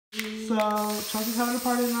So, Chelsea's having a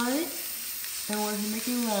party tonight, and we're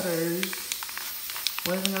making letters.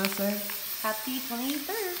 What is it gonna say? Happy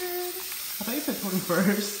 23rd. I thought you said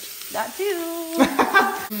 21st. That too.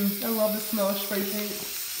 I love the smell of spray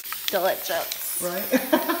paint. Delicious. Right?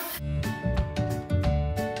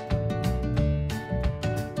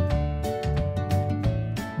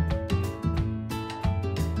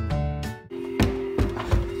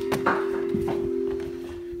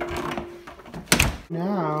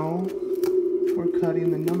 Now, we're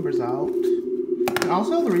cutting the numbers out. And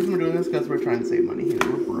also, the reason we're doing this is because we're trying to save money here.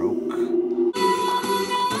 We're broke.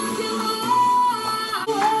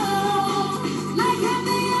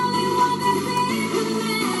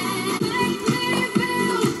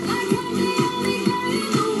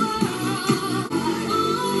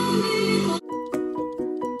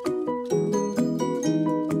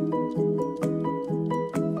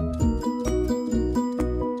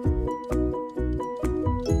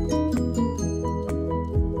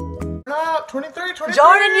 Up, 23, 23.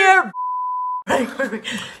 Jordan, you're beep beep.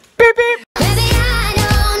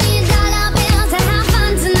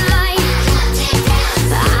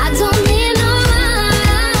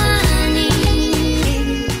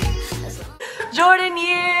 Jordan,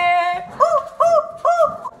 yeah.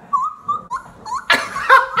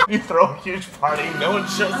 You throw a huge party, no one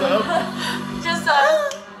shows up. Just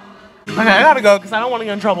us. Okay, I gotta go because I don't want to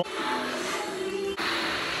get in trouble.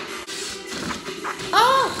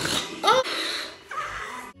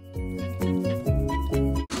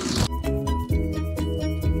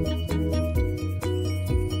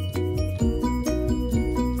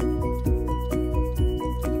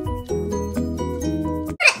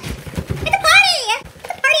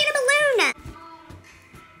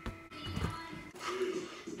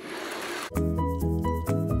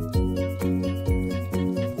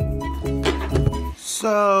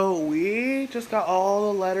 So we just got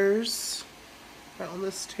all the letters on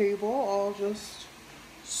this table, all just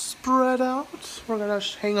spread out. We're gonna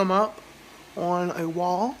hang them up on a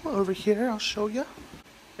wall over here. I'll show you.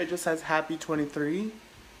 It just says Happy 23, and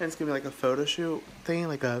it's gonna be like a photo shoot thing,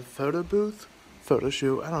 like a photo booth. Photo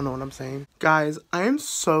shoot, I don't know what I'm saying. Guys, I am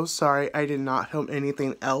so sorry I did not film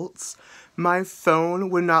anything else. My phone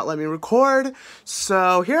would not let me record,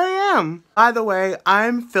 so here I am. By the way,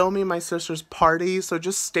 I'm filming my sister's party, so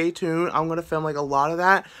just stay tuned. I'm gonna film like a lot of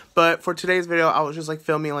that, but for today's video, I was just like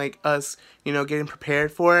filming like us, you know, getting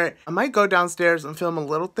prepared for it. I might go downstairs and film a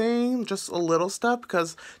little thing, just a little stuff,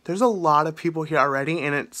 because there's a lot of people here already,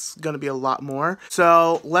 and it's gonna be a lot more.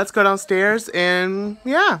 So let's go downstairs, and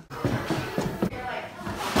yeah.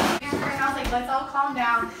 Let's all calm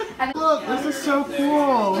down. Look, this is so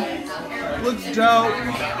cool. Looks dope.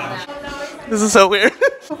 This is so weird.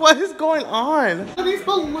 What is going on? Look at these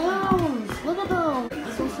balloons. Look at them.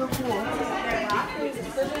 This one's so cool.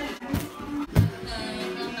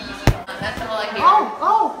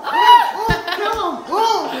 Oh, kill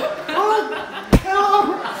him. Kill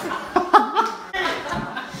him.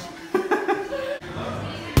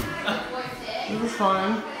 This is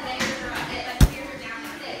fun.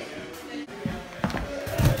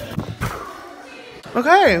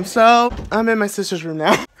 Okay, so I'm in my sister's room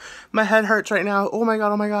now. My head hurts right now. Oh my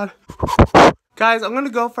god, oh my god. Guys, I'm gonna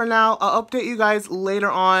go for now. I'll update you guys later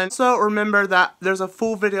on. So remember that there's a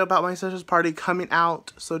full video about my sister's party coming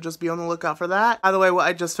out, so just be on the lookout for that. By the way, what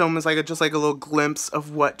I just filmed is like just like a little glimpse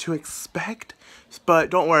of what to expect. But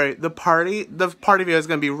don't worry, the party video is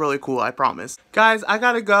gonna be really cool, I promise. Guys, I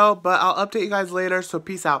gotta go, but I'll update you guys later, so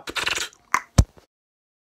peace out.